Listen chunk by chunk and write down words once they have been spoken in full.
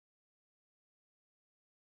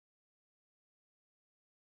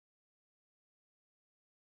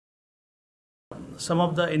some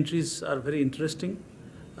of the entries are very interesting.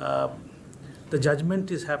 The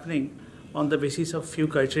judgment is happening on the basis of few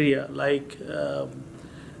criteria like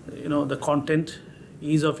the content,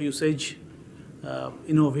 ease of usage,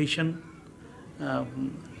 innovation,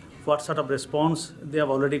 what sort of response they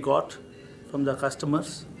have already got from the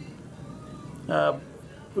customers.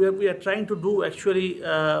 We are trying to do actually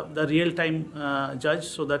the real-time judge,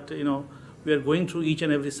 so that we are going through each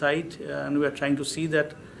and every site and we are trying to see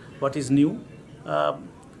that what is new.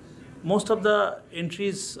 Most of the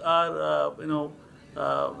entries are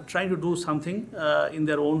trying to do something in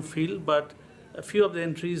their own field, but a few of the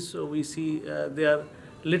entries we see they are a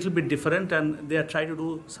little bit different and they are trying to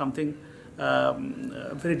do something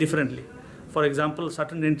very differently. For example,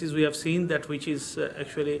 certain entries we have seen that which is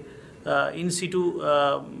actually in situ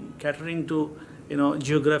catering to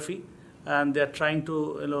geography, and they are trying to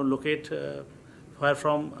locate where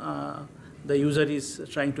from the user is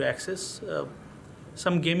trying to access.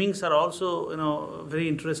 Some gamings are also very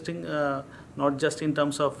interesting, not just in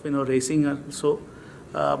terms of racing and so,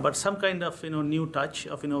 but some kind of new touch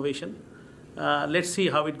of innovation. Let's see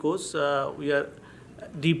how it goes. We are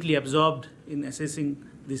deeply absorbed in assessing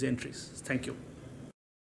these entries. Thank you.